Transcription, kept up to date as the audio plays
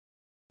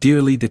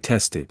Dearly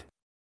Detested.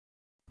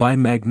 By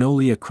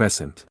Magnolia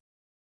Crescent.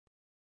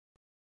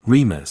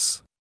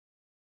 Remus.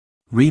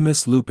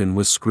 Remus Lupin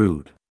was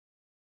screwed.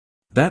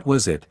 That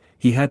was it.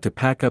 He had to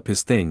pack up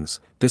his things,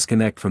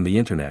 disconnect from the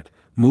internet,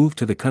 move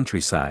to the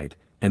countryside,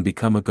 and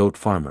become a goat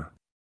farmer.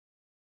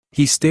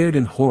 He stared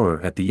in horror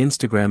at the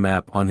Instagram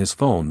app on his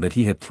phone that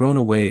he had thrown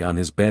away on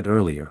his bed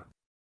earlier.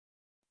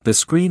 The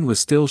screen was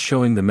still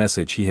showing the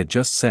message he had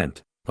just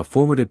sent, a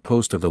forwarded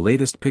post of the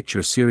latest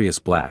picture Sirius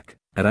Black,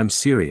 at I'm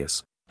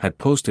Serious, had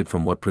posted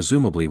from what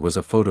presumably was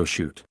a photo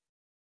shoot.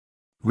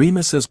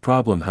 Remus's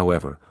problem,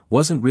 however,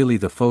 wasn't really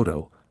the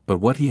photo, but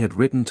what he had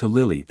written to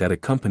Lily that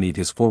accompanied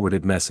his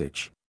forwarded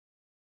message.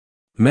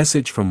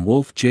 Message from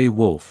Wolf J.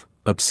 Wolf,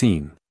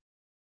 obscene.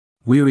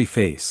 Weary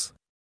face.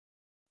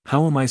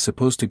 How am I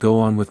supposed to go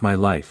on with my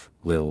life,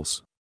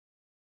 Lils?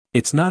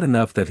 It's not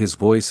enough that his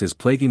voice is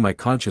plaguing my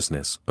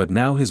consciousness, but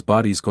now his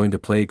body's going to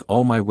plague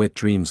all my wet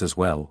dreams as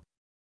well.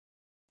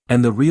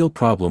 And the real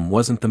problem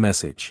wasn't the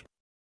message.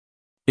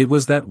 It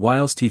was that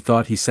whilst he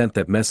thought he sent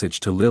that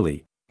message to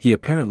Lily, he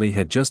apparently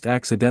had just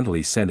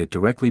accidentally sent it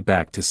directly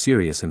back to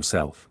Sirius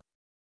himself.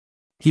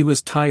 He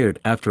was tired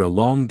after a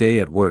long day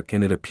at work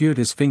and it appeared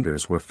his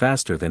fingers were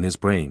faster than his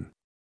brain.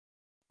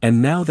 And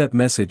now that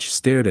message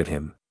stared at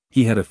him,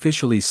 he had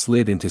officially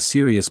slid into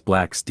Sirius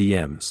Black's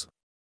DMs.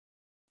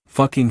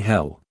 Fucking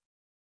hell.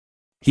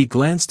 He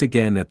glanced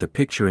again at the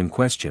picture in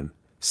question.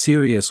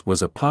 Sirius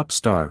was a pop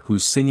star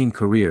whose singing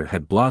career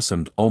had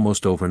blossomed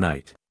almost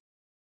overnight.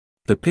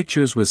 The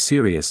pictures was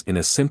Sirius in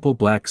a simple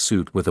black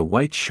suit with a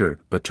white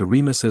shirt, but to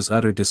Remus's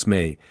utter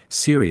dismay,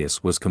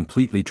 Sirius was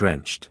completely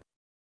drenched.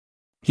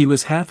 He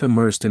was half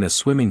immersed in a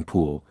swimming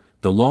pool,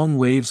 the long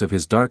waves of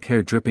his dark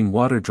hair dripping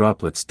water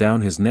droplets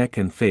down his neck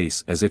and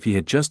face as if he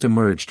had just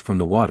emerged from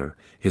the water.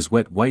 His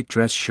wet white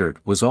dress shirt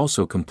was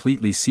also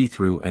completely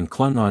see-through and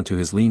clung onto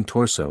his lean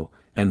torso,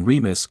 and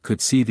Remus could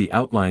see the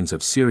outlines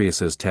of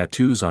Sirius's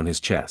tattoos on his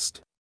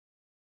chest.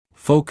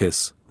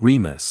 Focus,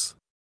 Remus.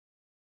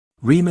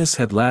 Remus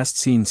had last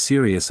seen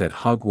Sirius at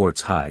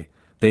Hogwarts High.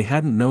 They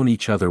hadn't known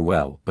each other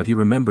well, but he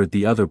remembered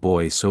the other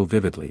boy so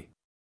vividly.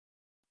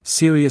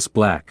 Sirius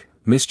Black,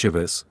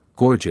 mischievous,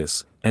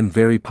 gorgeous, and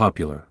very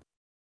popular.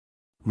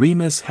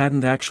 Remus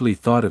hadn't actually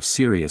thought of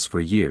Sirius for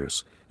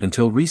years,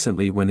 until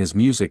recently when his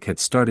music had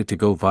started to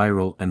go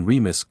viral and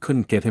Remus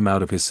couldn't get him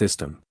out of his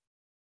system.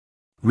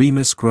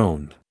 Remus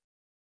groaned.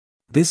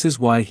 This is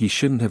why he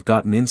shouldn't have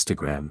gotten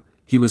Instagram.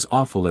 He was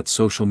awful at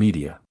social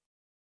media.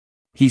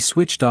 He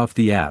switched off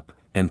the app,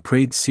 and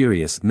prayed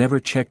Sirius never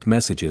checked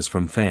messages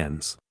from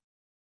fans.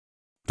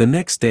 The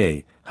next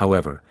day,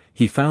 however,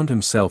 he found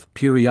himself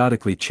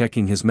periodically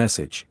checking his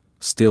message,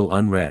 still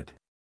unread.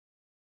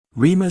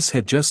 Remus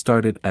had just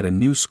started at a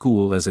new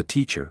school as a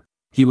teacher.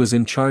 He was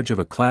in charge of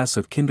a class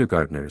of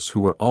kindergartners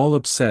who were all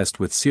obsessed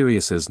with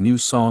Sirius's new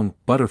song,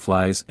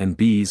 Butterflies and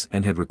Bees,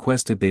 and had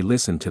requested they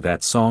listen to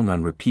that song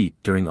on repeat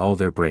during all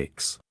their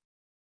breaks.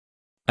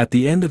 At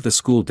the end of the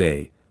school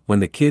day, when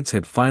the kids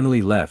had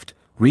finally left,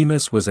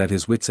 Remus was at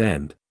his wits'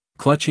 end.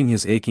 Clutching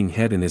his aching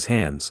head in his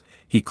hands,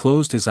 he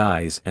closed his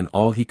eyes and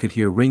all he could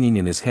hear ringing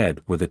in his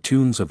head were the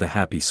tunes of the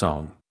happy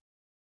song.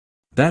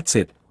 That's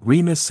it,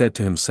 Remus said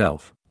to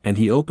himself, and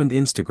he opened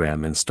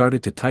Instagram and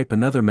started to type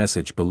another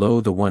message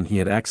below the one he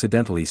had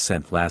accidentally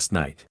sent last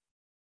night.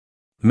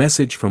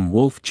 Message from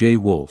Wolf J.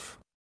 Wolf.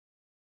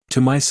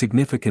 To my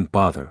significant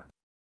bother.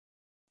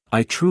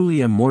 I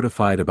truly am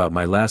mortified about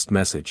my last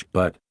message,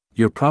 but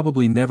you're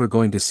probably never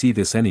going to see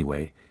this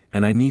anyway,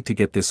 and I need to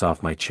get this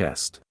off my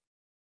chest.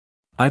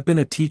 I've been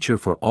a teacher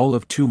for all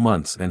of 2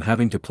 months and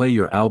having to play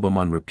your album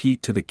on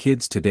repeat to the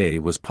kids today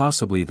was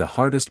possibly the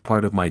hardest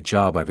part of my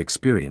job I've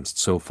experienced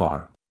so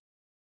far.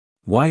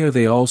 Why are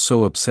they all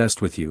so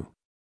obsessed with you?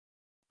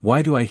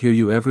 Why do I hear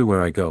you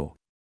everywhere I go?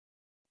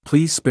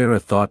 Please spare a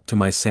thought to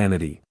my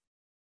sanity.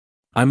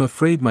 I'm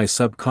afraid my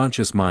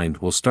subconscious mind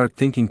will start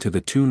thinking to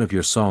the tune of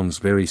your songs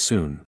very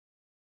soon.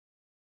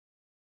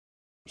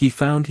 He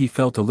found he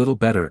felt a little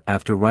better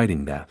after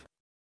writing that.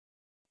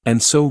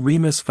 And so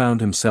Remus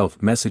found himself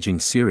messaging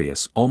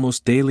Sirius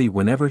almost daily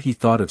whenever he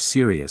thought of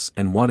Sirius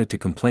and wanted to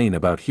complain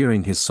about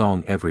hearing his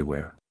song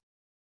everywhere.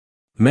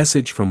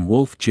 Message from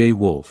Wolf J.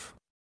 Wolf.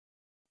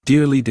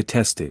 Dearly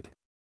Detested.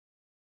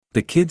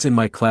 The kids in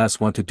my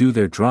class want to do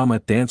their drama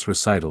dance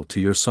recital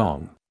to your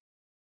song.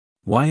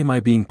 Why am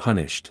I being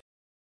punished?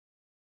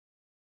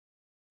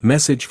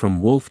 Message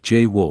from Wolf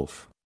J.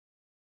 Wolf.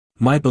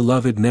 My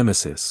beloved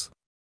nemesis.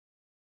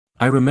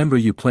 I remember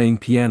you playing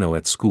piano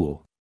at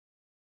school.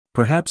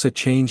 Perhaps a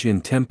change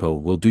in tempo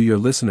will do your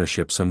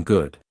listenership some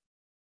good.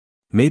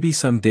 Maybe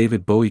some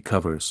David Bowie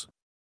covers.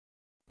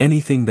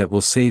 Anything that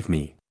will save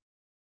me.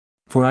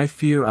 For I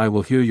fear I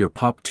will hear your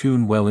pop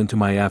tune well into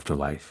my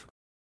afterlife.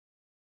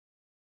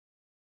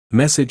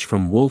 Message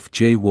from Wolf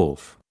J.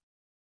 Wolf.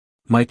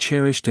 My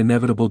cherished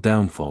inevitable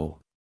downfall.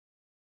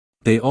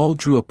 They all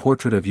drew a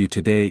portrait of you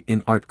today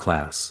in art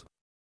class.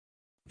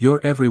 You're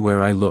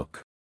everywhere I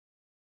look.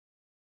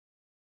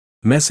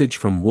 Message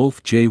from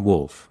Wolf J.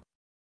 Wolf.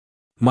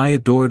 My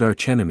adored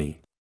archenemy.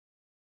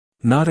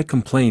 Not a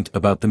complaint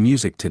about the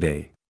music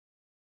today.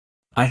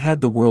 I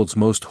had the world's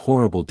most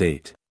horrible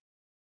date.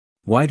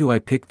 Why do I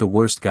pick the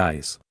worst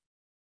guys?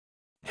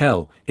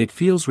 Hell, it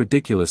feels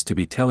ridiculous to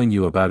be telling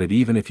you about it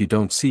even if you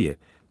don't see it,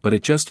 but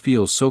it just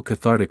feels so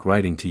cathartic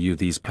writing to you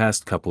these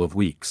past couple of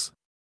weeks.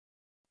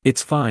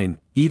 It's fine,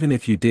 even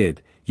if you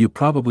did, you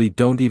probably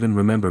don't even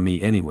remember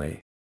me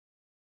anyway.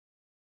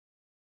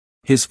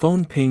 His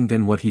phone pinged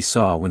and what he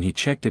saw when he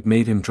checked it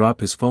made him drop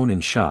his phone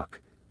in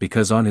shock,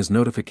 because on his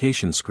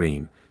notification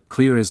screen,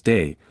 clear as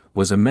day,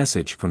 was a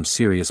message from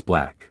Sirius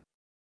Black.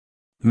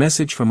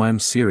 Message from I'm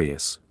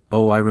serious,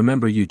 oh I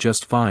remember you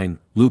just fine,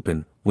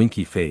 Lupin,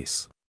 winky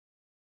face.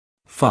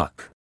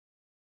 Fuck.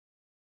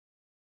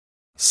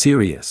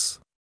 Sirius.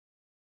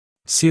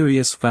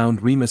 Sirius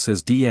found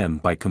Remus's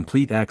DM by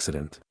complete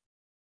accident.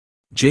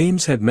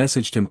 James had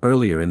messaged him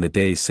earlier in the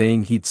day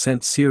saying he'd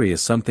sent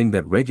Sirius something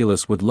that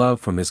Regulus would love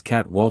from his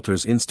cat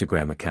Walter's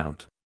Instagram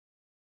account.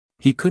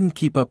 He couldn't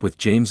keep up with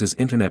James's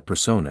internet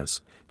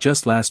personas.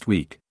 Just last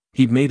week,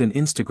 he'd made an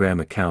Instagram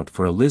account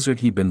for a lizard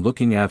he'd been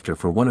looking after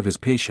for one of his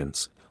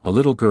patients, a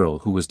little girl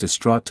who was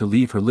distraught to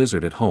leave her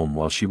lizard at home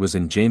while she was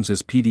in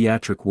James's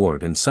pediatric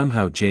ward, and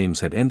somehow James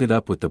had ended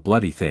up with the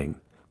bloody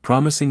thing,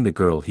 promising the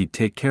girl he'd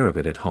take care of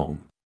it at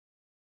home.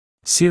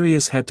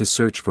 Sirius had to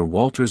search for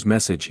Walter's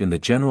message in the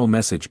general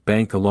message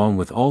bank along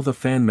with all the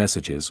fan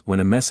messages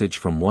when a message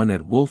from one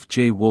at Wolf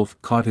J. Wolf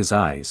caught his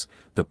eyes,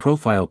 the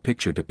profile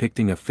picture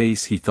depicting a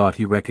face he thought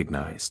he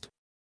recognized.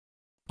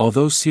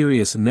 Although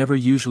Sirius never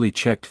usually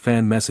checked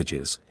fan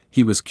messages,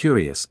 he was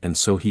curious and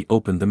so he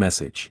opened the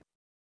message.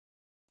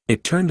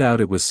 It turned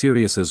out it was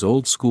Sirius's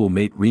old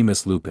schoolmate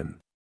Remus Lupin.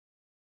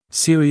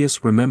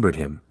 Sirius remembered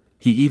him,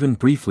 he even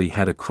briefly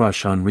had a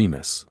crush on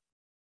Remus.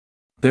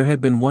 There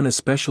had been one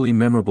especially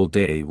memorable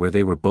day where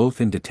they were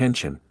both in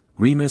detention.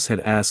 Remus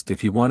had asked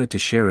if he wanted to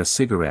share a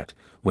cigarette.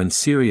 When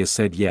Sirius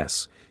said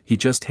yes, he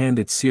just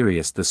handed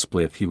Sirius the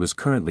spliff he was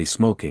currently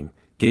smoking,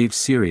 gave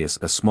Sirius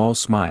a small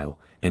smile,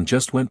 and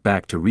just went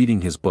back to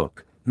reading his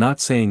book, not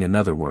saying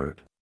another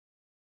word.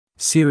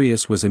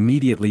 Sirius was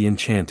immediately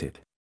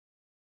enchanted.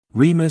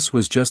 Remus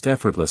was just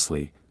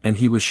effortlessly, and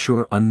he was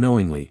sure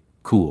unknowingly,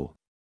 cool.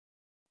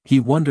 He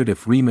wondered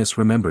if Remus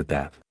remembered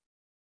that.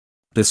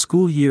 The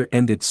school year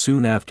ended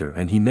soon after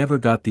and he never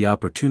got the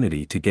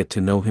opportunity to get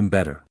to know him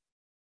better.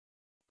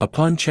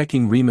 Upon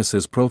checking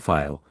Remus's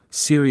profile,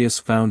 Sirius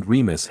found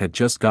Remus had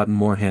just gotten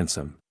more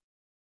handsome.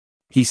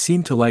 He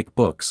seemed to like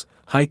books,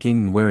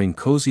 hiking and wearing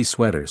cozy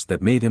sweaters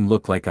that made him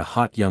look like a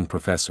hot young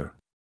professor.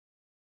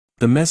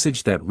 The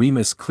message that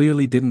Remus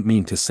clearly didn't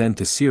mean to send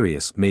to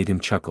Sirius made him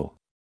chuckle.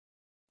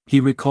 He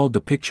recalled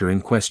the picture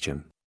in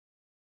question.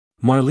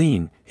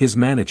 Marlene, his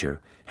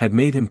manager, had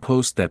made him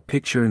post that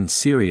picture and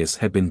Sirius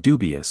had been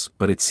dubious,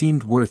 but it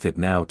seemed worth it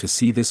now to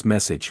see this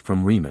message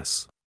from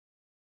Remus.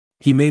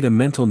 He made a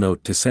mental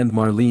note to send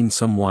Marlene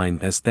some wine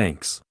as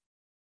thanks.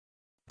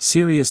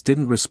 Sirius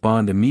didn't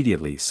respond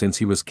immediately since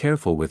he was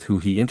careful with who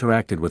he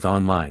interacted with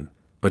online,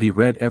 but he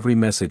read every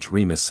message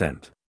Remus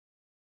sent.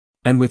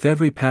 And with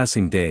every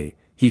passing day,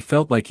 he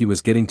felt like he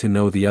was getting to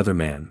know the other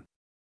man.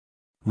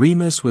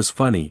 Remus was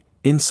funny,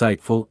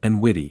 insightful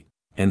and witty,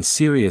 and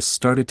Sirius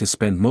started to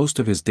spend most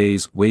of his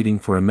days waiting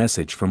for a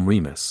message from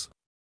Remus.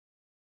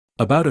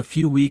 About a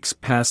few weeks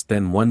passed,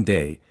 then one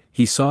day,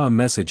 he saw a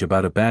message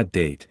about a bad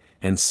date,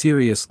 and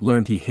Sirius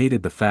learned he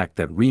hated the fact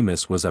that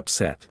Remus was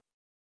upset.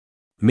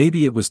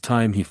 Maybe it was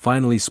time he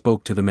finally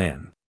spoke to the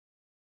man.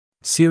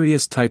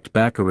 Sirius typed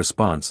back a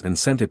response and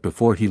sent it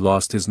before he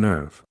lost his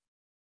nerve.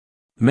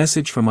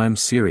 Message from I'm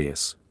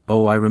serious,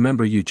 oh I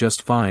remember you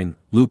just fine,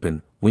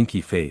 Lupin,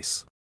 winky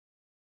face.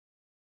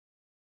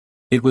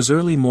 It was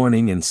early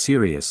morning and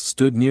Sirius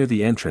stood near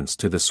the entrance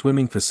to the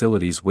swimming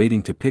facilities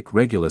waiting to pick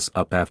Regulus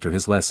up after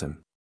his lesson.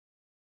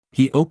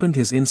 He opened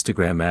his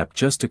Instagram app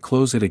just to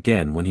close it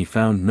again when he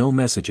found no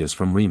messages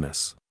from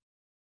Remus.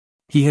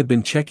 He had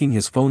been checking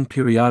his phone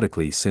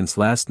periodically since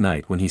last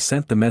night when he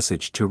sent the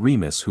message to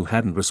Remus who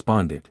hadn't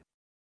responded.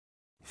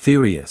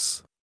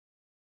 Furious.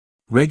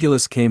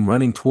 Regulus came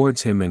running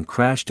towards him and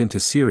crashed into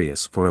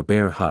Sirius for a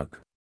bear hug.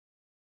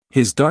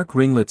 His dark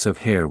ringlets of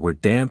hair were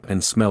damp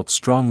and smelt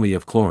strongly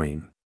of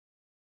chlorine.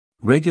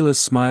 Regulus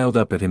smiled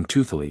up at him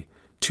toothily,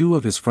 2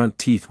 of his front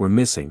teeth were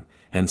missing,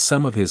 and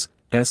some of his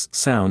S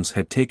sounds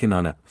had taken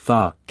on a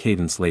tha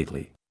cadence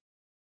lately.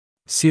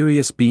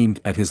 Sirius beamed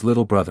at his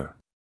little brother.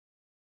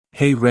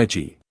 Hey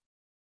Reggie.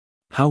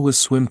 How was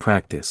swim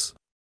practice?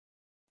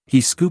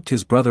 He scooped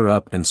his brother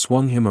up and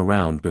swung him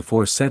around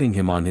before setting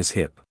him on his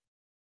hip.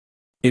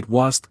 It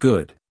was't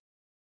good.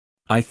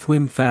 I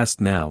thwim fast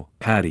now,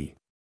 Paddy.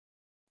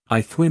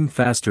 I thwim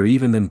faster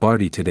even than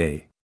Barty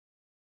today.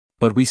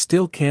 But we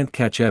still can't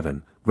catch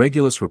Evan,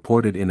 Regulus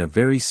reported in a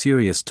very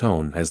serious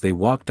tone as they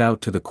walked out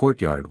to the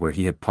courtyard where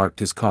he had parked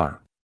his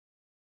car.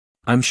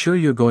 I'm sure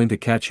you're going to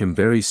catch him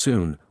very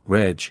soon,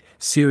 Reg,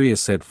 Sirius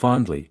said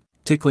fondly,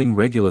 tickling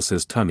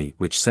Regulus's tummy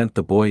which sent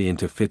the boy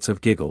into fits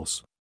of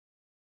giggles.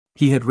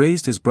 He had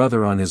raised his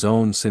brother on his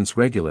own since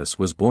Regulus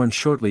was born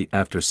shortly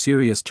after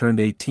Sirius turned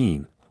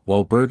 18,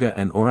 while Berga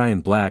and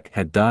Orion Black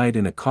had died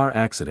in a car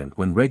accident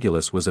when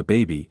Regulus was a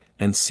baby,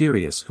 and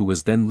Sirius, who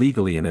was then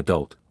legally an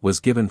adult, was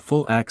given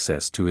full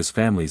access to his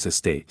family's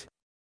estate.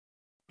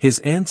 His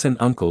aunts and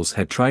uncles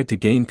had tried to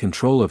gain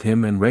control of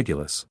him and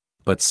Regulus,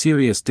 but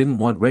Sirius didn't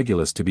want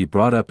Regulus to be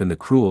brought up in the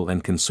cruel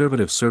and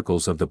conservative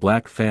circles of the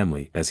Black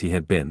family as he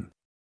had been.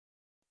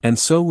 And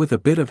so, with a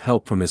bit of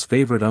help from his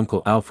favorite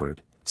uncle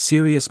Alfred,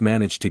 Sirius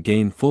managed to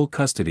gain full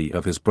custody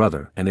of his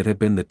brother, and it had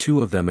been the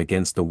two of them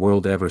against the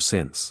world ever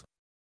since.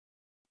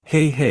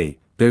 "Hey hey,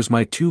 there's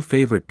my two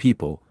favorite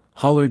people,"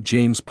 hollered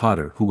James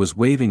Potter, who was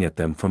waving at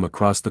them from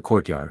across the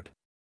courtyard.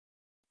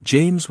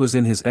 James was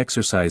in his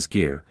exercise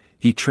gear.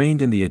 He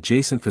trained in the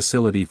adjacent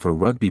facility for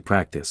rugby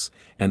practice,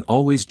 and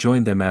always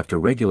joined them after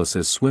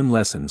Regulus's swim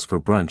lessons for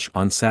brunch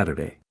on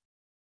Saturday.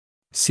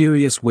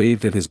 Sirius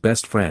waved at his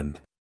best friend.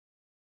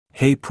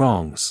 "Hey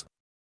Prongs."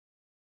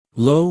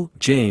 "Lo,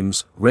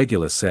 James,"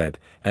 Regulus said,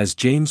 as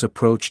James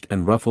approached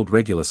and ruffled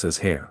Regulus's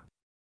hair.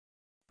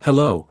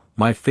 "Hello,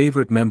 my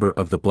favorite member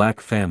of the Black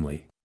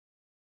family,"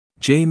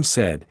 James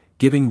said,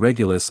 giving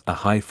Regulus a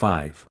high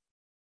five.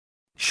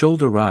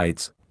 "Shoulder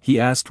rides?" he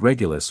asked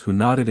Regulus, who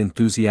nodded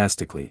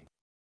enthusiastically.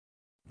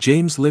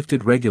 James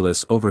lifted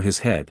Regulus over his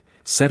head,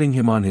 setting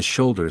him on his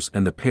shoulders,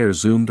 and the pair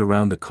zoomed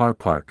around the car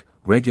park,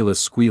 Regulus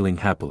squealing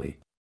happily.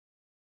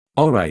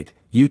 "All right,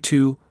 you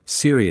two,"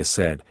 Sirius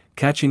said,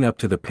 catching up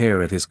to the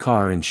pair at his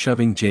car and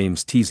shoving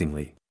James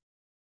teasingly.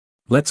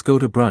 "Let's go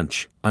to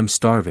brunch, I'm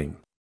starving."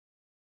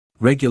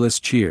 Regulus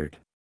cheered.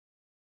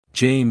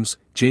 James,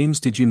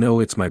 did you know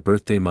it's my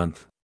birthday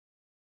month?"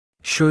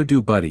 "Sure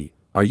do, buddy,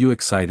 are you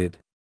excited?"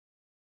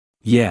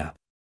 "Yeah.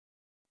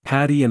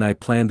 Patty and I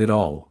planned it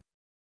all,"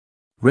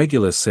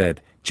 Regulus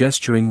said,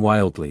 gesturing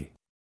wildly.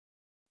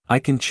 "I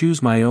can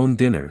choose my own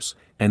dinners,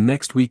 and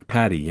next week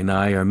Patty and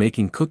I are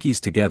making cookies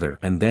together,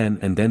 and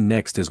then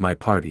next is my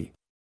party."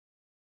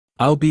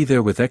 "I'll be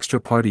there with extra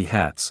party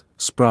hats,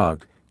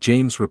 Sprague,"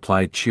 James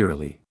replied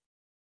cheerily.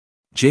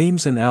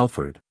 James and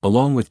Alfred,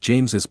 along with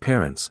James's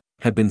parents,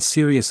 had been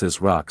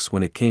Sirius's rocks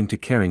when it came to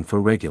caring for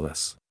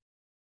Regulus.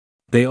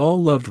 They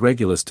all loved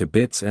Regulus to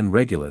bits, and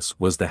Regulus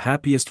was the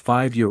happiest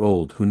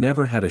 5-year-old who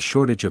never had a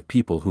shortage of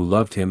people who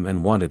loved him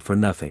and wanted for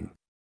nothing.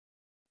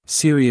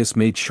 Sirius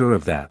made sure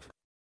of that.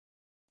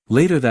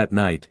 Later that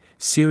night,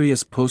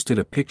 Sirius posted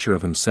a picture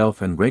of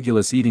himself and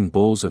Regulus eating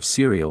bowls of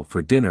cereal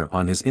for dinner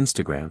on his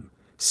Instagram.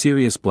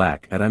 "Sirius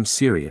Black at I'm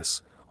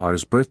Sirius,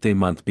 ours birthday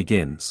month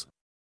begins."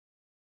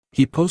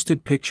 He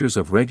posted pictures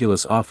of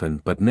Regulus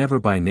often but never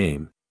by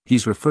name.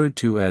 He's referred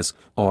to as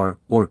or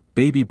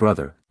baby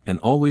brother, and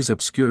always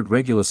obscured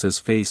Regulus's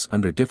face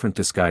under different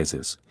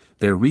disguises.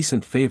 Their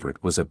recent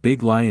favorite was a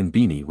big lion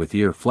beanie with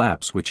ear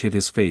flaps which hid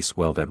his face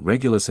well, that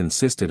Regulus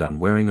insisted on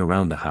wearing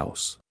around the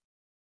house.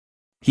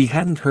 He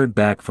hadn't heard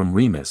back from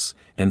Remus,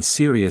 and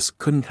Sirius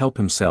couldn't help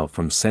himself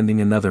from sending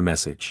another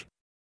message.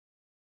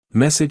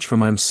 "Message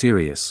from I'm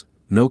Sirius,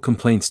 no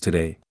complaints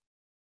today.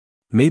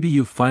 Maybe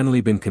you've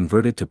finally been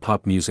converted to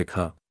pop music,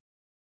 huh?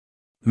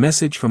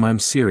 Message from I'm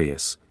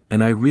Sirius,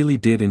 and I really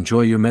did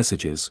enjoy your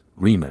messages,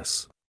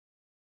 Remus.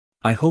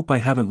 I hope I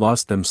haven't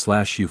lost them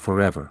 / you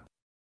forever.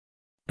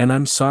 And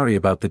I'm sorry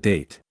about the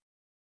date.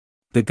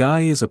 The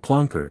guy is a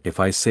plonker if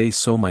I say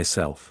so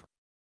myself."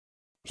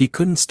 He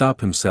couldn't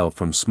stop himself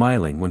from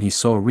smiling when he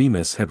saw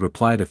Remus had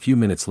replied a few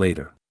minutes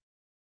later.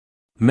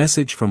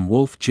 Message from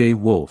Wolf J.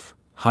 Wolf,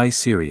 "Hi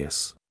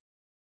Sirius.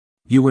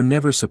 You were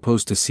never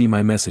supposed to see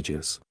my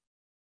messages.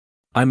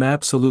 I'm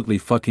absolutely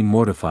fucking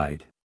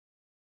mortified."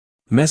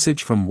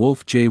 Message from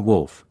Wolf J.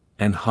 Wolf,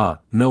 and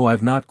no,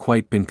 I've not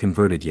quite been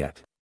converted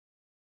yet.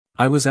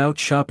 I was out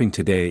shopping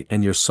today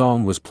and your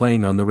song was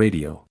playing on the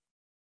radio.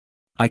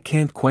 I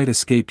can't quite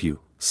escape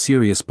you,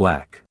 Sirius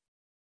Black.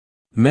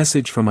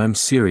 Message from I'm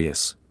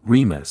Sirius,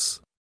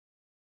 Remus.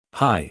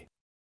 Hi.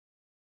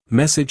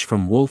 Message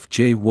from Wolf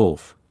J.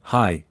 Wolf,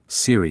 "Hi,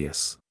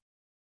 Sirius.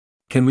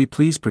 Can we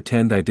please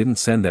pretend I didn't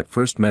send that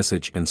first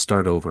message and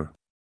start over?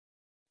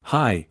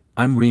 Hi,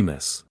 I'm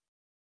Remus.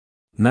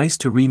 Nice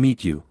to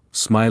re-meet you,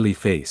 smiley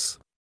face."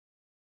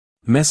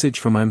 Message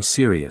from I'm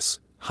Sirius,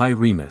 "Hi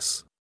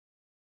Remus.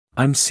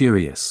 I'm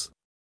Sirius.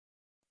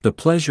 The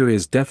pleasure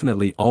is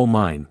definitely all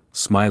mine,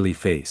 smiley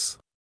face."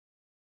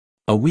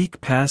 A week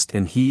passed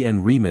and he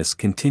and Remus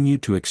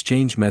continued to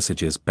exchange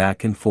messages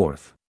back and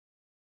forth.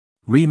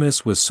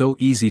 Remus was so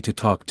easy to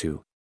talk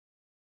to.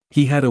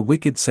 He had a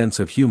wicked sense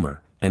of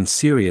humor, and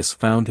Sirius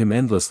found him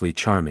endlessly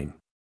charming.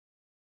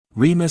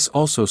 Remus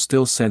also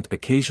still sent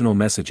occasional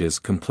messages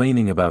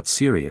complaining about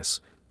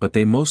Sirius, but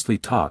they mostly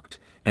talked,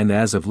 and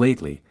as of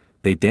lately,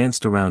 they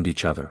danced around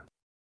each other.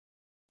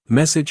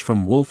 Message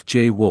from Wolf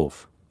J.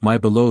 Wolf, "My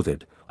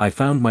beloved, I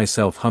found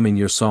myself humming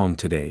your song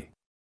today.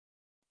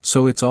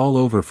 So it's all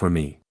over for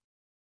me.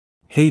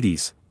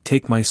 Hades,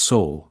 take my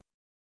soul."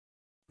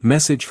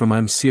 Message from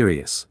I'm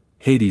Sirius,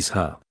 "Hades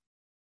huh?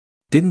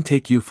 Didn't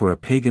take you for a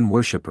pagan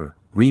worshipper,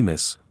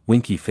 Remus,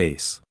 winky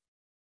face."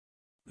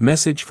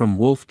 Message from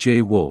Wolf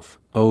J. Wolf,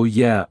 "Oh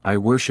yeah, I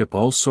worship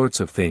all sorts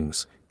of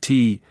things,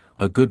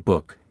 a good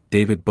book,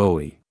 David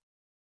Bowie.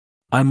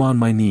 I'm on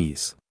my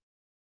knees."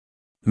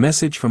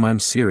 Message from I'm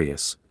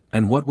serious,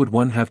 and what would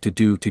one have to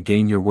do to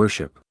gain your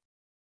worship?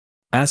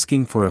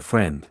 Asking for a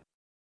friend.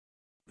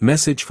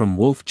 Message from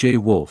Wolf J.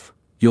 Wolf,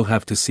 you'll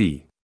have to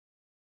see.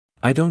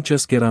 I don't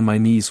just get on my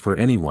knees for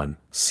anyone,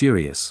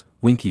 serious,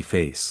 winky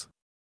face.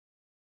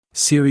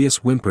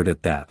 Sirius whimpered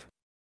at that.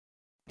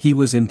 He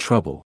was in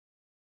trouble.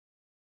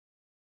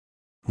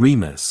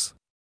 Remus.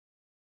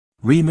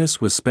 Remus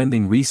was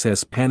spending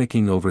recess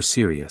panicking over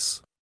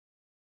Sirius.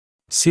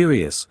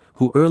 Sirius,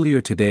 who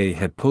earlier today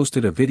had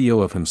posted a video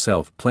of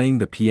himself playing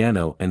the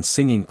piano and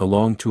singing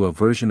along to a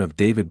version of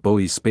David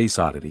Bowie's Space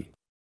Oddity.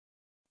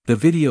 The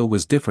video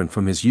was different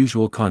from his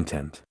usual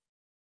content.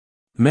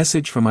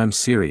 Message from I'm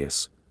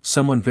serious,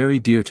 someone very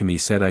dear to me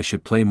said I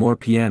should play more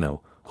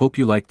piano, hope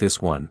you like this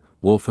one,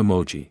 wolf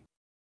emoji.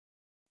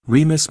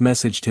 Remus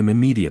messaged him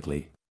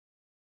immediately.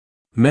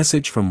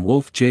 Message from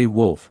Wolf J.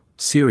 Wolf,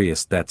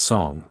 serious that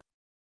song.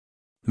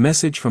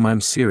 Message from I'm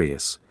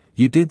serious,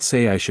 you did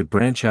say I should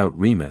branch out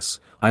Remus,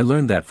 I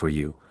learned that for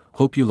you,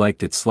 hope you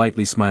liked it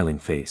slightly smiling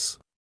face.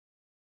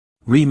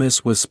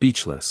 Remus was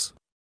speechless.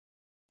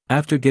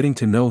 After getting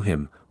to know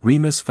him,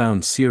 Remus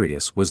found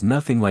Sirius was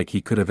nothing like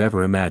he could have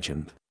ever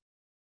imagined.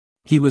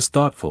 He was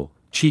thoughtful,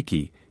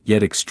 cheeky,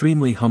 yet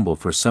extremely humble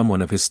for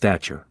someone of his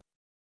stature.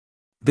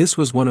 This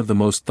was one of the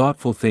most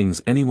thoughtful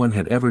things anyone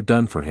had ever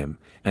done for him,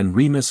 and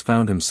Remus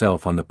found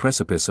himself on the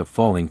precipice of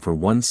falling for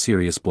one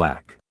Sirius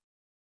Black.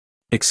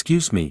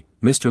 Excuse me,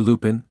 Mr.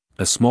 Lupin,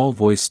 a small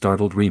voice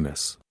startled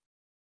Remus.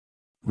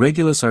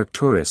 Regulus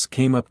Arcturus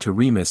came up to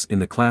Remus in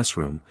the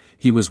classroom,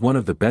 he was one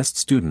of the best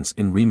students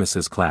in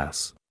Remus's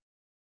class.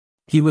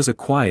 He was a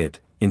quiet,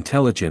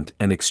 intelligent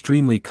and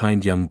extremely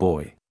kind young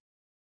boy.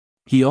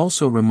 He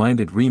also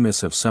reminded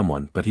Remus of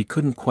someone but he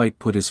couldn't quite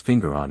put his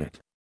finger on it.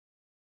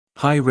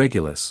 Hi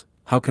Regulus,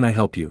 how can I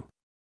help you?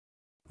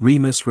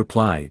 Remus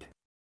replied.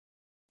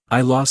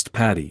 I lost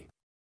Paddy.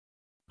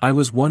 I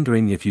was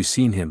wondering if you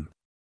seen him.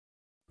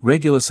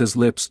 Regulus's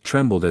lips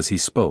trembled as he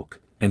spoke,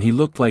 and he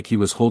looked like he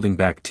was holding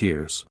back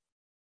tears.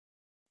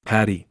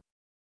 Paddy?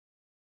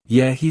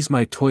 Yeah, he's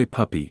my toy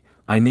puppy,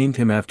 I named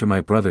him after my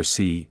brother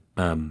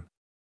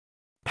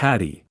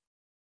Paddy.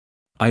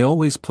 I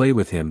always play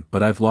with him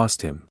but I've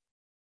lost him.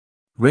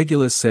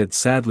 Regulus said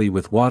sadly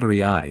with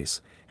watery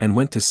eyes, and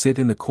went to sit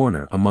in the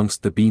corner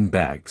amongst the bean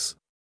bags.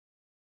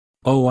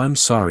 Oh, I'm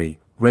sorry,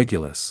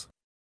 Regulus.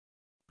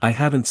 I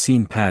haven't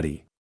seen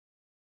Paddy.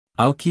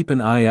 I'll keep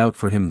an eye out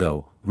for him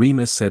though,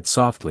 Remus said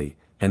softly,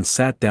 and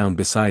sat down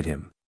beside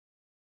him.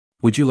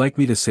 Would you like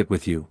me to sit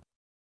with you?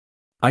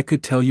 I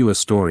could tell you a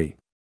story.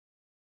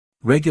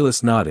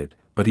 Regulus nodded,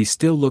 but he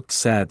still looked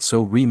sad,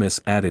 so Remus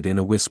added in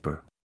a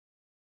whisper.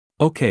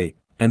 Okay,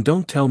 and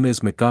don't tell Ms.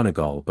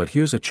 McGonagall, but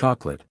here's a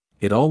chocolate,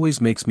 it always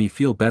makes me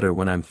feel better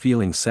when I'm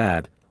feeling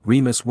sad.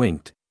 Remus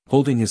winked,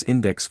 holding his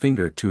index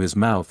finger to his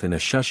mouth in a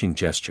shushing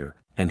gesture,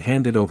 and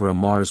handed over a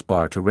Mars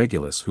bar to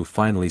Regulus, who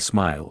finally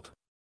smiled.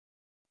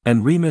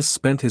 And Remus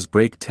spent his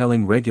break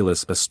telling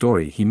Regulus a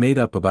story he made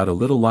up about a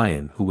little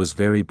lion who was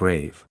very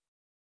brave.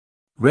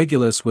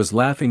 Regulus was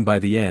laughing by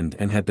the end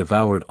and had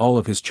devoured all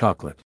of his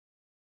chocolate.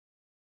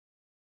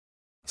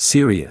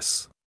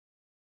 Sirius.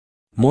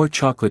 More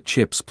chocolate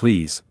chips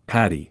please,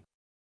 Paddy.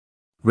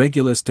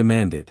 Regulus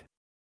demanded.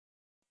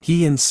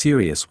 He and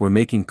Sirius were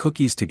making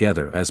cookies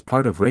together as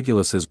part of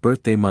Regulus's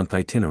birthday month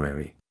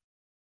itinerary.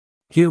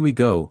 Here we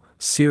go,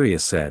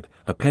 Sirius said,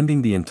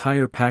 appending the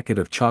entire packet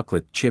of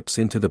chocolate chips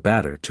into the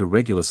batter to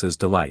Regulus's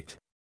delight.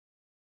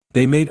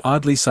 They made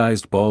oddly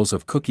sized balls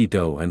of cookie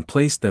dough and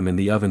placed them in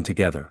the oven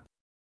together.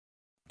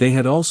 They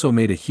had also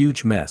made a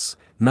huge mess,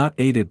 not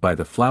aided by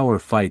the flour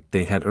fight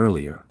they had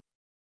earlier.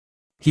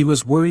 He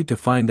was worried to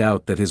find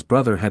out that his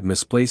brother had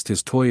misplaced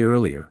his toy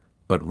earlier,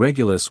 but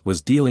Regulus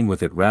was dealing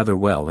with it rather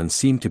well and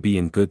seemed to be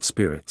in good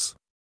spirits.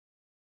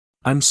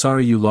 I'm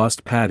sorry you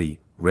lost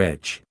Paddy,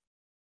 Reg.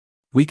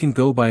 We can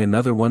go buy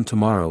another one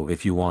tomorrow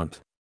if you want.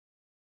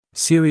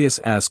 Sirius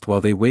asked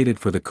while they waited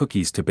for the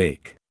cookies to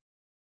bake.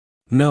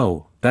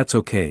 No, that's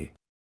okay.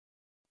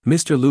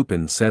 Mr.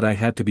 Lupin said I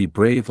had to be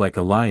brave like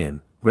a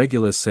lion,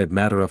 Regulus said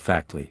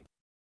matter-of-factly.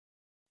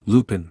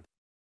 Lupin?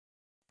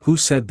 Who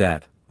said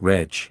that,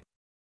 Reg?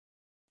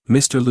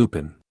 Mr.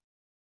 Lupin.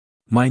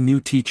 My new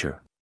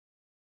teacher.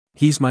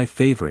 He's my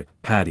favorite,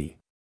 Paddy.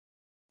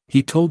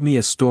 He told me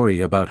a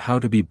story about how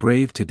to be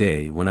brave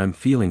today when I'm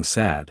feeling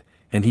sad,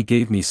 and he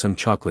gave me some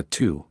chocolate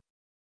too.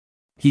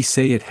 He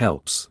say it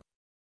helps.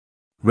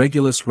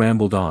 Regulus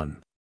rambled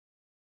on.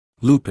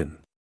 Lupin.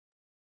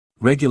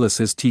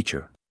 Regulus's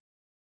teacher.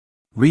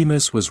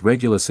 Remus was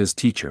Regulus's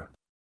teacher.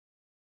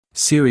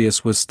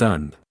 Sirius was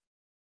stunned.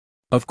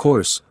 Of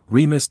course,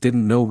 Remus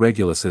didn't know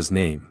Regulus's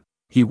name.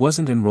 He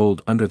wasn't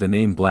enrolled under the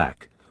name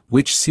Black,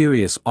 which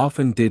Sirius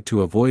often did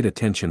to avoid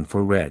attention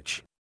for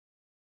Reg.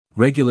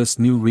 Regulus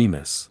knew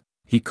Remus.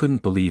 He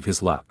couldn't believe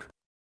his luck.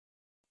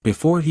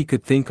 Before he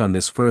could think on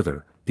this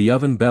further, the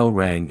oven bell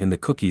rang and the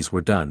cookies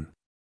were done.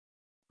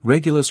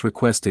 Regulus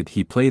requested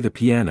he play the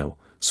piano,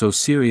 so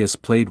Sirius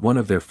played one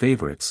of their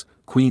favorites,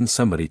 Queen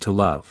Somebody to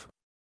Love.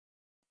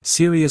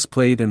 Sirius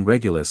played and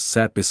Regulus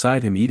sat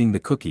beside him eating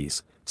the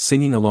cookies,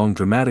 singing along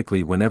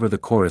dramatically whenever the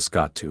chorus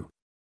got to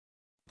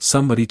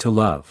 "Somebody to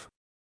Love."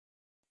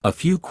 A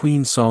few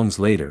Queen songs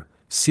later,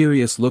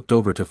 Sirius looked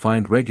over to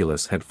find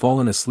Regulus had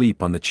fallen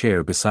asleep on the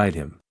chair beside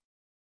him.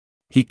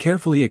 He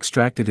carefully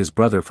extracted his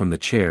brother from the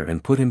chair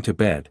and put him to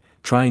bed,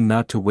 trying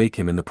not to wake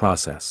him in the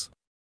process.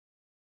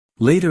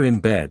 Later in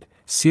bed,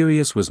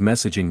 Sirius was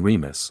messaging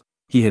Remus.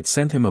 He had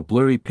sent him a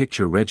blurry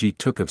picture Reggie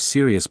took of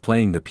Sirius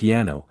playing the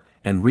piano,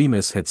 and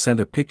Remus had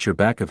sent a picture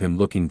back of him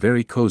looking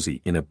very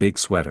cozy in a big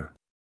sweater.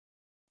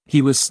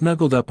 He was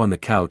snuggled up on the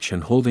couch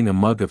and holding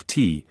a mug of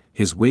tea.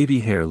 His wavy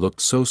hair looked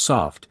so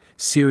soft,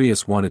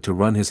 Sirius wanted to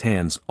run his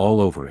hands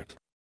all over it.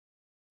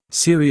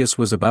 Sirius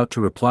was about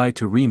to reply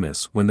to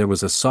Remus when there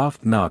was a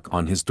soft knock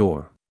on his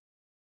door.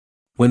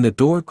 When the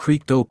door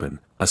creaked open,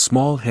 a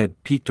small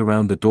head peeked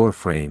around the door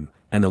frame,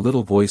 and a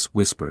little voice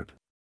whispered,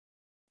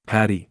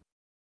 "Patty."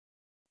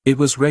 It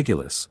was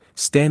Regulus,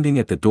 standing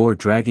at the door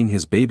dragging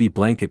his baby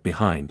blanket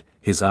behind,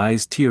 his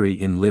eyes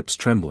teary and lips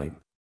trembling.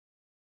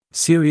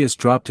 Sirius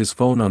dropped his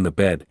phone on the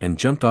bed and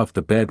jumped off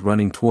the bed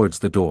running towards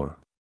the door.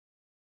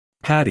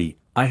 "Patty,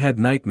 I had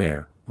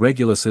nightmare,"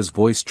 Regulus's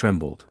voice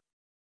trembled.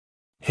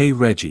 "Hey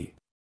Reggie.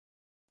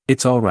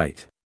 It's all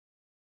right.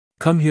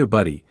 Come here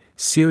buddy."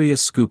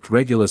 Sirius scooped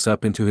Regulus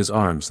up into his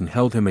arms and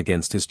held him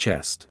against his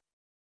chest.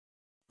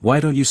 "Why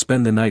don't you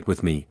spend the night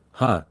with me,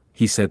 huh?"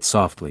 he said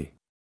softly.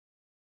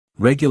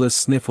 Regulus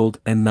sniffled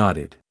and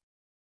nodded.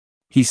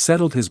 He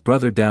settled his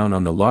brother down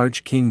on the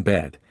large king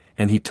bed,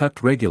 and he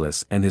tucked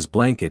Regulus and his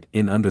blanket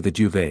in under the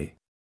duvet.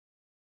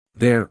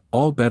 "There,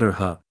 all better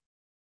huh?"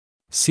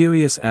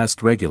 Sirius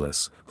asked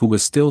Regulus, who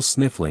was still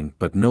sniffling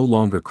but no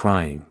longer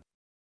crying.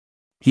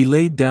 He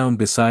laid down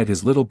beside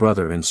his little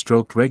brother and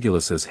stroked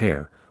Regulus's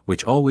hair,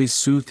 which always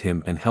soothed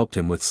him and helped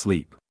him with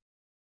sleep.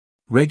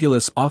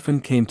 Regulus often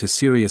came to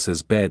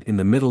Sirius's bed in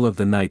the middle of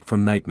the night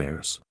from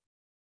nightmares.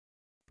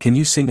 "Can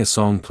you sing a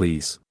song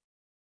please?"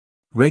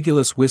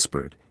 Regulus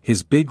whispered,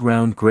 his big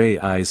round gray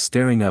eyes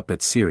staring up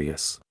at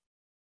Sirius.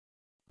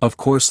 "Of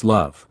course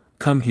love,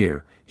 come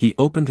here." He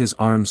opened his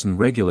arms and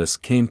Regulus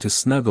came to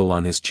snuggle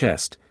on his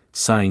chest,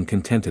 sighing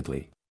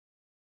contentedly.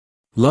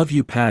 "Love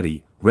you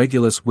Patty,"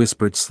 Regulus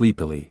whispered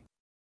sleepily.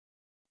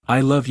 "I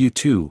love you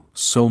too,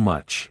 so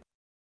much."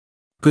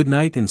 "Good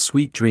night and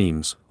sweet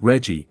dreams,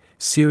 Reggie,"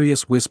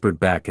 Sirius whispered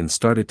back and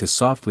started to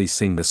softly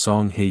sing the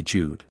song Hey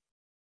Jude.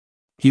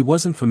 He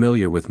wasn't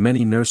familiar with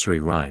many nursery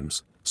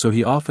rhymes, so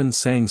he often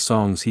sang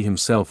songs he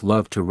himself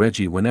loved to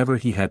Reggie whenever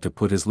he had to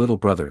put his little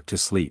brother to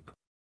sleep.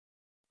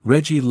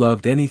 Reggie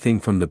loved anything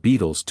from the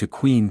Beatles to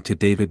Queen to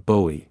David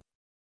Bowie.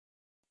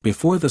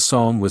 Before the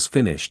song was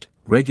finished,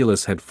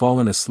 Regulus had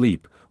fallen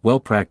asleep, well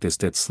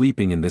practiced at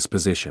sleeping in this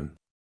position.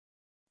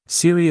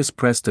 Sirius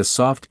pressed a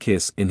soft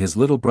kiss in his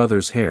little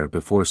brother's hair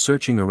before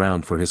searching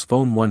around for his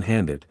phone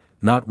one-handed,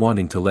 not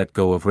wanting to let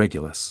go of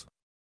Regulus.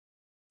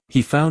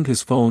 He found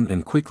his phone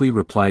and quickly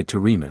replied to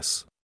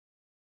Remus.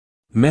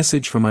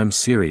 "Message from I'm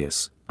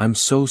Sirius, I'm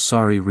so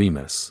sorry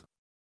Remus.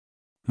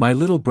 My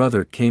little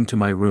brother came to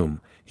my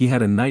room, he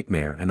had a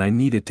nightmare and I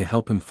needed to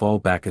help him fall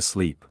back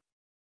asleep."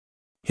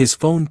 His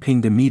phone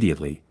pinged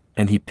immediately,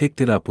 and he picked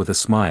it up with a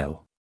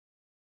smile.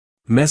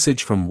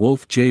 Message from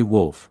Wolf J.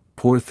 Wolf,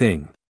 poor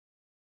thing.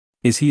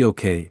 Is he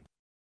okay?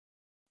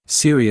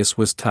 Sirius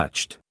was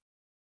touched.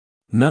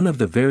 None of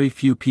the very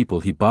few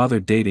people he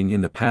bothered dating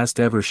in the past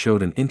ever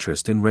showed an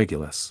interest in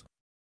Regulus.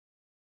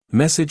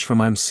 Message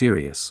from I'm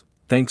Sirius,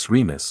 thanks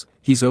Remus,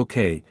 he's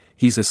okay,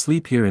 he's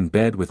asleep here in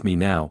bed with me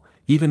now,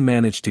 even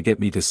managed to get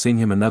me to sing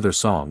him another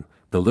song,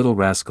 the little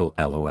rascal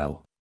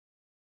LOL.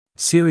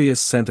 Sirius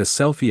sent a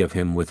selfie of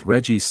him with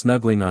Reggie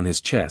snuggling on his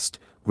chest,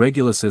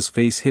 Regulus's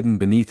face hidden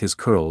beneath his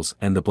curls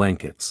and the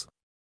blankets.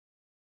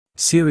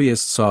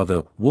 Sirius saw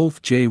the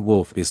Wolf J.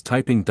 Wolf is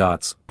typing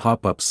dots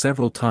pop up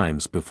several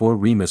times before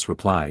Remus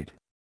replied.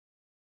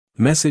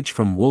 Message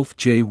from Wolf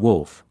J.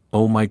 Wolf,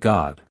 oh my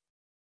god.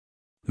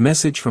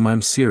 Message from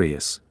I'm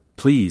Sirius,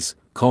 please,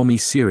 call me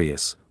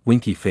Sirius,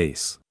 winky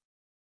face.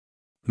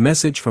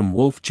 Message from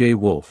Wolf J.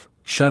 Wolf,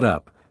 shut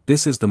up,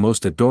 this is the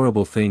most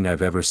adorable thing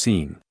I've ever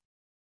seen.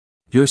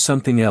 You're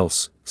something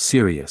else,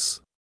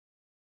 Sirius.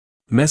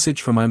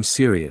 Message from I'm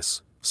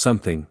Sirius,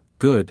 something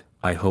good,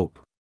 I hope.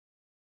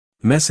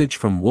 Message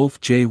from Wolf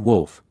J.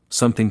 Wolf,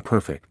 something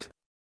perfect.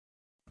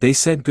 They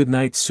said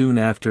goodnight soon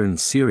after and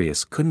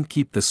Sirius couldn't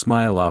keep the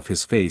smile off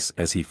his face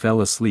as he fell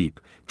asleep,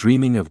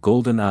 dreaming of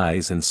golden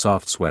eyes and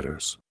soft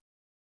sweaters.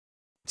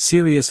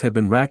 Sirius had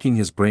been racking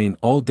his brain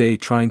all day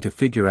trying to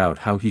figure out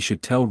how he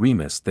should tell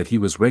Remus that he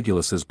was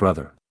Regulus's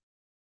brother.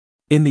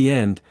 In the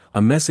end,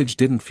 a message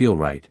didn't feel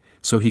right,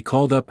 so he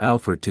called up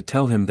Alfred to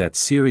tell him that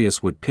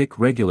Sirius would pick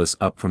Regulus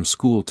up from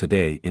school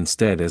today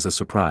instead as a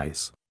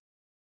surprise.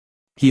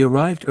 He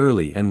arrived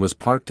early and was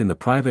parked in the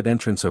private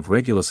entrance of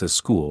Regulus's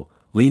school,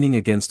 leaning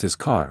against his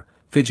car,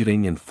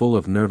 fidgeting and full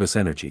of nervous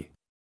energy.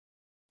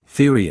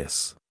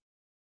 Furious.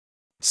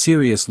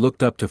 Sirius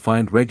looked up to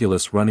find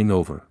Regulus running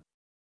over.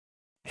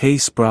 Hey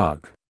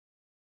Sprague.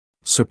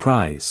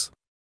 Surprise.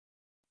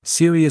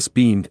 Sirius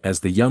beamed as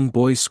the young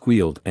boy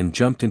squealed and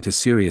jumped into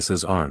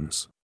Sirius's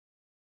arms.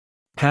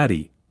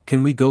 Patty,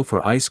 Can we go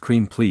for ice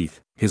cream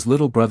please? His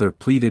little brother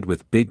pleaded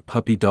with big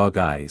puppy dog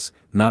eyes,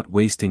 not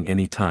wasting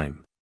any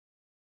time.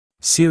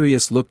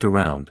 Sirius looked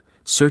around,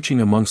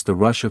 searching amongst the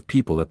rush of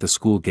people at the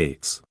school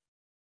gates.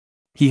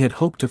 He had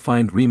hoped to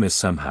find Remus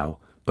somehow,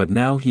 but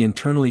now he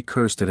internally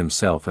cursed at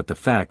himself at the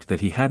fact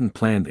that he hadn't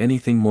planned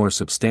anything more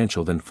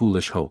substantial than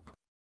foolish hope.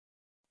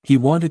 He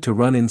wanted to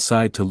run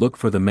inside to look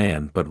for the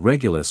man, but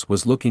Regulus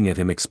was looking at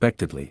him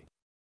expectantly.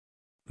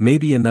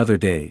 Maybe another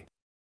day.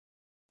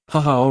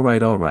 Haha,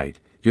 alright,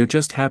 you're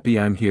just happy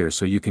I'm here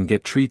so you can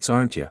get treats,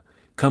 aren't ya?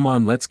 Come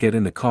on, let's get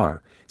in the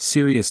car,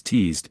 Sirius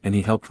teased, and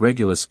he helped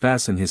Regulus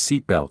fasten his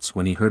seatbelts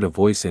when he heard a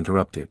voice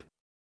interrupted.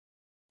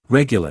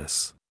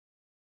 Regulus!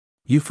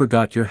 You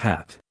forgot your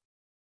hat.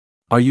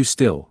 Are you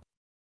still?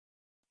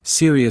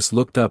 Sirius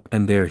looked up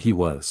and there he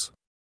was.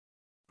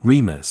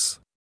 Remus.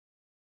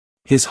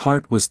 His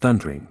heart was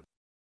thundering.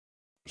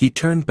 He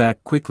turned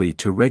back quickly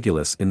to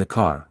Regulus in the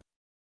car.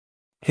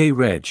 Hey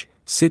Reg,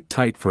 sit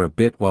tight for a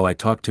bit while I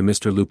talk to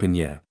Mr. Lupin.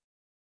 Yeah.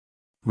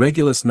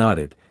 Regulus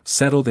nodded,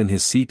 settled in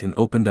his seat and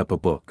opened up a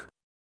book.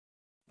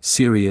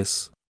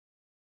 Sirius?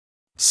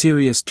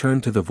 Sirius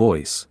turned to the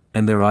voice,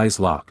 and their eyes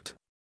locked.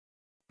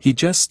 He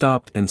just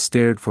stopped and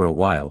stared for a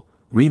while.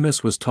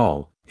 Remus was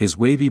tall, his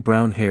wavy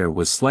brown hair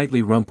was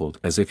slightly rumpled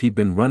as if he'd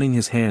been running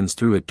his hands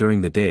through it during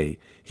the day.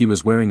 He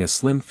was wearing a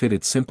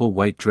slim-fitted simple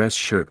white dress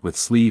shirt with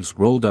sleeves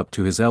rolled up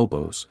to his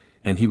elbows,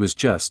 and he was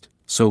just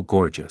so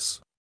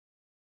gorgeous.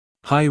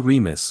 Hi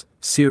Remus,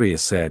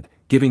 Sirius said,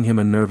 giving him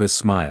a nervous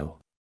smile.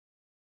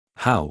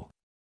 How?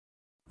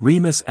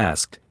 Remus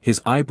asked,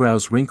 his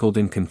eyebrows wrinkled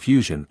in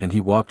confusion, and he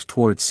walked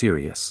toward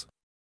Sirius.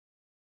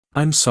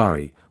 I'm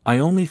sorry, I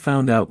only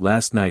found out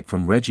last night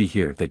from Reggie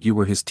here that you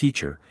were his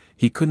teacher.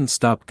 He couldn't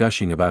stop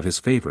gushing about his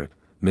favorite,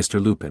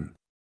 Mr. Lupin.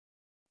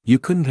 You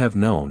couldn't have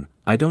known,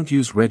 I don't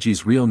use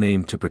Reggie's real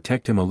name to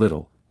protect him a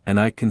little, and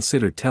I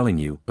considered telling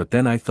you, but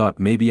then I thought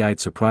maybe I'd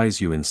surprise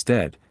you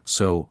instead,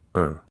 so,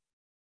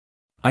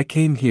 I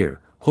came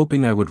here,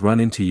 hoping I would run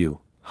into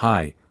you.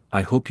 Hi,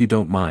 I hope you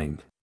don't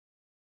mind.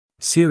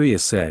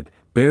 Sirius said,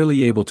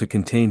 barely able to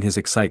contain his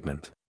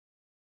excitement.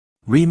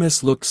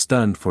 Remus looked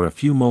stunned for a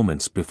few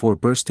moments before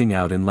bursting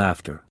out in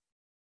laughter.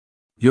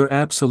 You're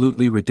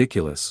absolutely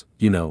ridiculous,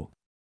 you know.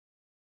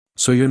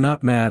 So you're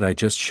not mad I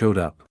just showed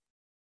up?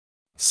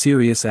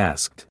 Sirius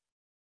asked.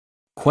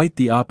 Quite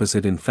the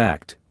opposite in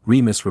fact,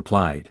 Remus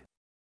replied.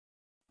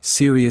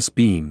 Sirius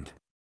beamed.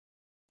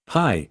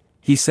 Hi,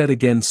 he said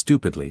again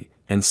stupidly,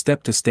 and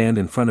stepped to stand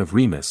in front of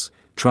Remus,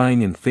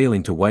 trying and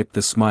failing to wipe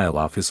the smile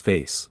off his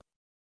face.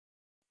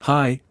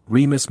 Hi,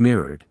 Remus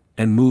mirrored,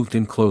 and moved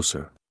in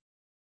closer.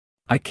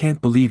 I can't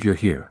believe you're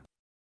here.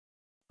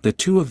 The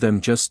two of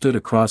them just stood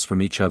across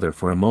from each other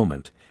for a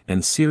moment,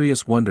 and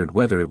Sirius wondered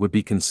whether it would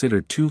be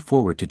considered too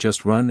forward to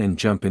just run and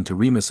jump into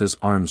Remus's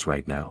arms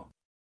right now.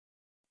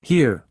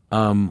 Here,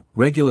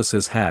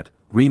 Regulus's hat,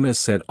 Remus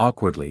said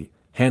awkwardly,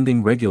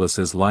 handing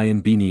Regulus's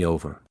lion beanie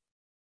over.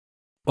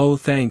 Oh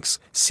thanks,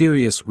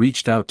 Sirius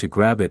reached out to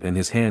grab it and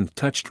his hand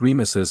touched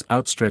Remus's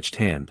outstretched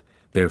hand,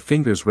 their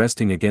fingers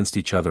resting against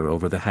each other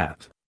over the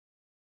hat.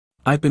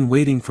 I've been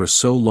waiting for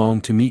so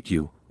long to meet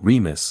you,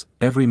 Remus,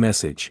 every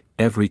message,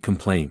 every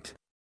complaint.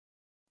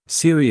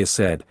 Sirius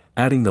said,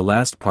 adding the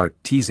last part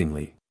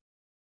teasingly.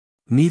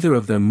 Neither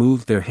of them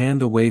moved their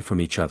hand away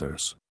from each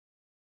other's.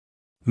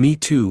 Me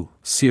too,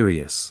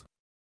 Sirius.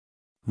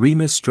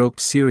 Remus stroked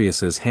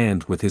Sirius's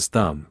hand with his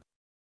thumb.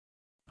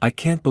 I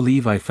can't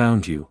believe I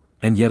found you,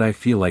 and yet I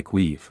feel like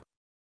we've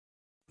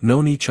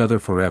known each other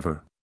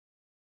forever.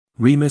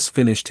 Remus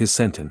finished his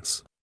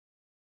sentence.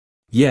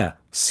 Yeah,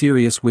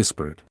 Sirius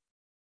whispered.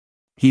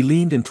 He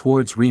leaned in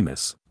towards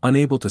Remus,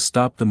 unable to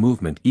stop the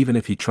movement even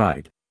if he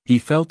tried. He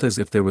felt as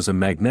if there was a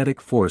magnetic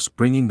force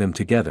bringing them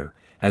together,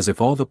 as if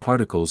all the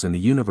particles in the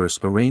universe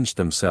arranged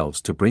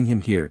themselves to bring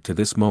him here to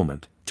this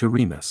moment, to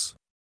Remus.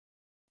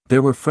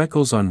 There were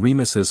freckles on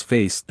Remus's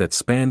face that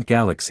spanned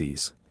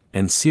galaxies,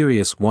 and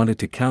Sirius wanted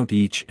to count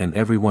each and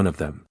every one of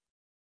them.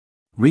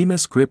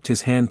 Remus gripped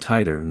his hand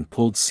tighter and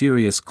pulled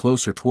Sirius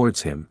closer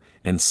towards him,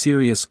 and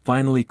Sirius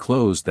finally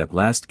closed that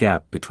last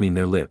gap between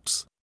their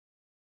lips.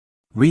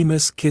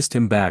 Remus kissed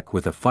him back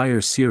with a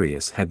fire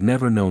Sirius had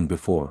never known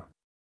before.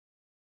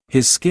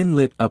 His skin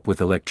lit up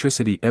with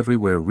electricity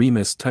everywhere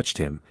Remus touched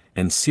him,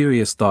 and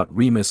Sirius thought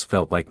Remus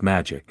felt like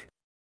magic.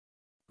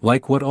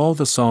 Like what all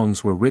the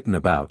songs were written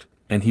about,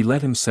 and he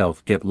let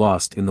himself get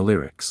lost in the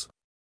lyrics.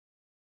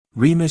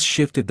 Remus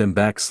shifted them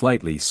back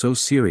slightly so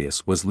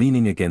Sirius was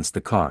leaning against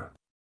the car.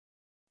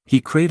 He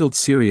cradled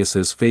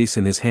Sirius's face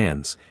in his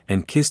hands,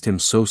 and kissed him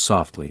so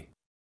softly.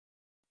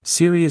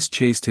 Sirius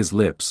chased his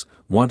lips,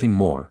 wanting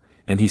more,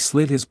 and he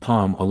slid his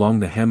palm along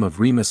the hem of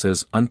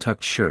Remus's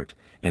untucked shirt,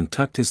 and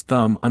tucked his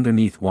thumb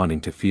underneath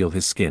wanting to feel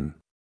his skin.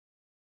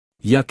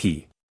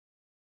 Yucky!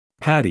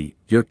 Patty,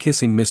 you're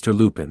kissing Mr.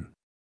 Lupin.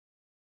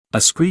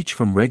 A screech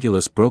from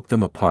Regulus broke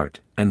them apart,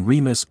 and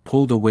Remus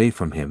pulled away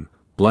from him,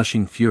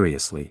 blushing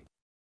furiously.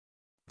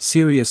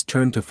 Sirius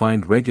turned to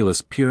find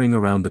Regulus peering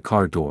around the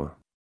car door.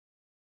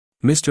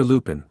 Mr.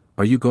 Lupin,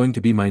 are you going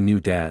to be my new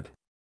dad?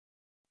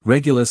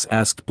 Regulus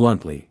asked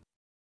bluntly.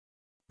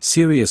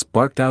 Sirius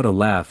barked out a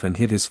laugh and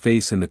hit his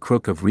face in the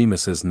crook of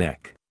Remus's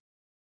neck.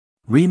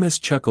 Remus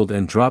chuckled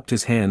and dropped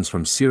his hands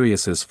from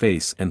Sirius's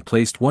face and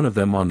placed one of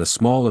them on the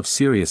small of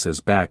Sirius's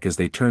back as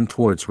they turned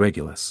towards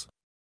Regulus.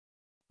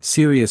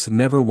 Sirius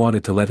never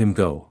wanted to let him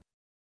go.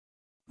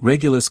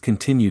 Regulus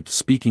continued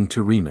speaking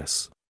to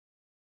Remus.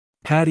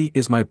 "Paddy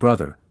is my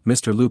brother,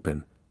 Mr.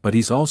 Lupin, but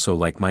he's also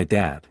like my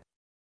dad.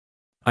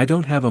 I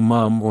don't have a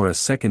mom or a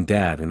second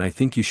dad, and I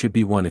think you should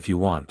be one if you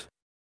want.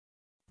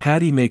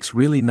 Paddy makes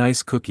really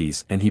nice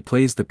cookies and he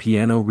plays the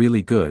piano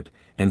really good,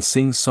 and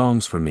sings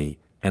songs for me,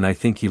 and I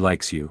think he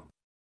likes you.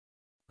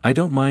 I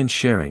don't mind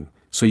sharing,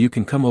 so you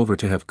can come over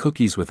to have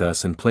cookies with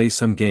us and play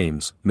some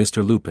games,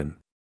 Mr. Lupin."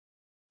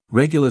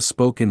 Regulus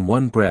spoke in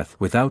one breath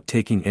without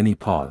taking any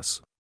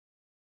pause.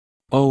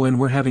 "Oh, and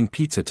we're having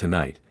pizza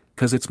tonight,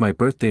 'cause it's my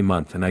birthday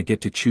month and I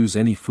get to choose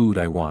any food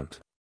I want.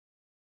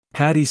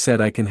 Paddy said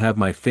I can have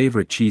my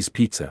favorite cheese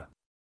pizza.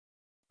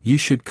 You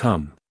should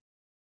come."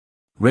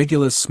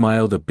 Regulus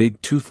smiled a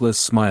big toothless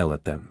smile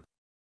at them.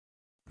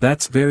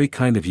 "That's very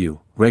kind of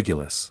you,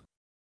 Regulus."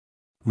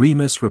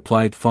 Remus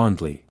replied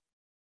fondly.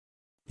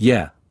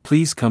 "Yeah,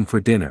 please come for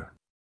dinner.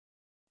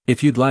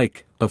 If you'd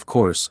like, of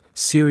course,"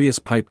 Sirius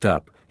piped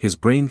up, his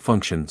brain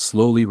function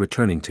slowly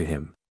returning to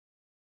him.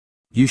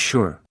 "You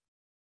sure?"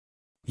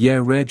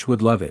 "Yeah, Reg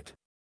would love it.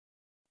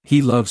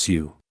 He loves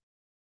you.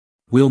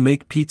 We'll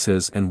make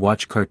pizzas and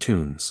watch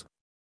cartoons.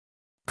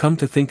 Come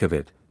to think of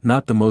it,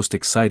 not the most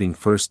exciting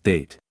first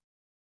date."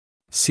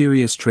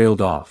 Sirius trailed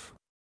off.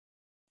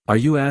 "Are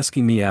you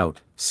asking me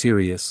out,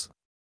 Sirius?"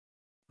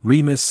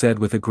 Remus said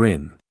with a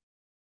grin.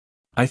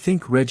 "I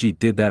think Reggie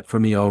did that for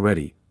me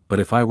already, but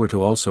if I were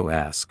to also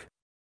ask?"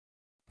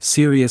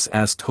 Sirius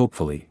asked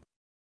hopefully.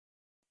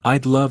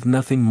 "I'd love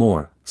nothing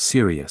more,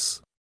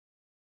 Sirius."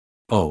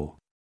 "Oh.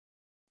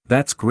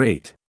 That's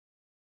great.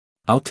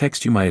 I'll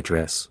text you my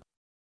address.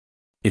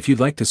 If you'd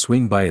like to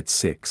swing by at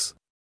 6.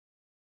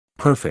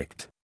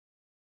 "Perfect.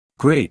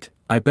 Great,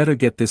 I better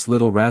get this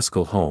little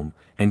rascal home,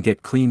 and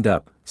get cleaned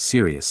up,"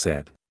 Sirius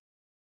said.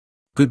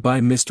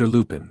 "Goodbye, Mr.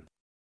 Lupin.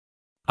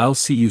 I'll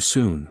see you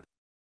soon."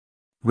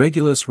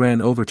 Regulus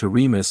ran over to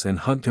Remus and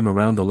hugged him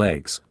around the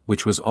legs,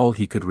 which was all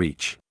he could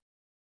reach.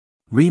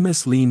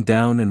 Remus leaned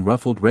down and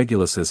ruffled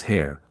Regulus's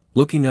hair,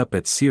 looking up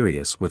at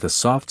Sirius with a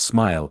soft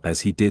smile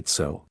as he did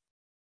so.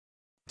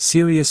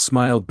 Sirius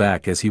smiled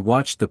back as he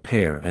watched the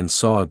pair and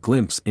saw a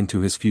glimpse into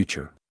his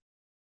future.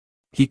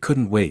 He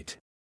couldn't wait.